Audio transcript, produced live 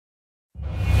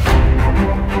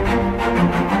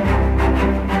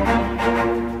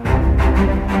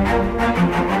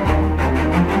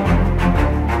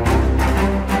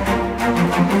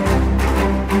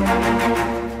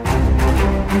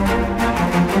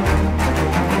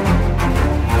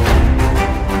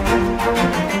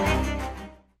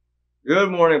Good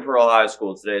morning, Pearl High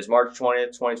School. Today is March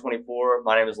 20th, 2024.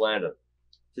 My name is Landon.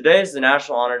 Today is the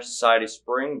National Honor Society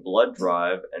Spring Blood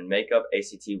Drive and Makeup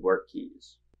ACT Work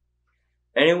Keys.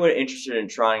 Anyone interested in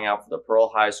trying out for the Pearl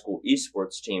High School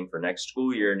esports team for next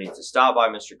school year needs to stop by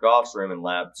Mr. Goff's room in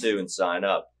Lab 2 and sign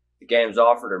up. The games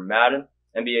offered are Madden,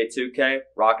 NBA 2K,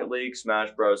 Rocket League,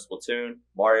 Smash Bros, Splatoon,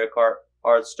 Mario Kart,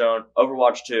 Hearthstone,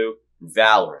 Overwatch 2, and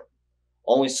Valorant.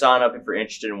 Only sign up if you're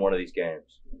interested in one of these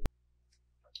games.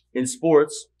 In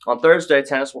sports, on Thursday,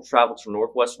 tennis will travel to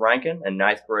Northwest Rankin and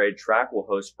 9th grade track will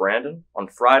host Brandon. On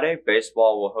Friday,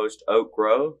 baseball will host Oak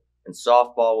Grove and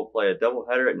softball will play a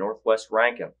doubleheader at Northwest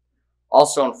Rankin.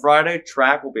 Also on Friday,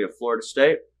 track will be at Florida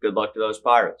State. Good luck to those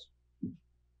Pirates.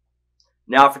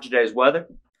 Now for today's weather.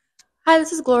 Hi,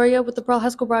 this is Gloria with the Pearl High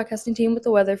School Broadcasting Team with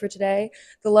the weather for today.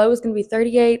 The low is going to be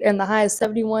 38 and the high is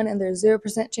 71 and there's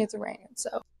 0% chance of rain.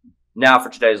 Now for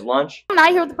today's lunch. I'm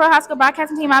not here with the Pearl High School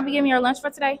Broadcasting Team. I'll be giving you your lunch for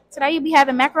today. Today you'll be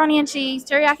having macaroni and cheese,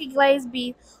 teriyaki glazed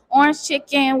beef, orange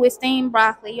chicken with steamed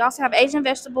broccoli. You also have Asian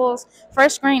vegetables,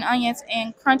 fresh green onions,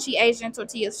 and crunchy Asian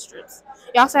tortilla strips.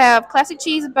 You also have classic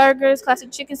cheeseburgers, classic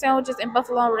chicken sandwiches, and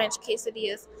buffalo ranch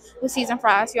quesadillas with seasoned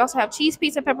fries. You also have cheese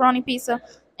pizza, pepperoni pizza,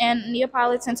 and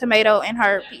Neapolitan tomato and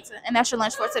herb pizza. And that's your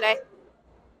lunch for today.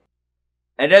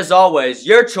 And as always,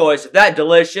 your choice of that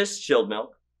delicious chilled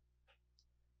milk.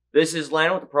 This is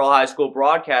Landon with the Pearl High School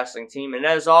Broadcasting Team, and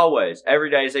as always, every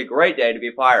day is a great day to be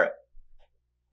a Pirate.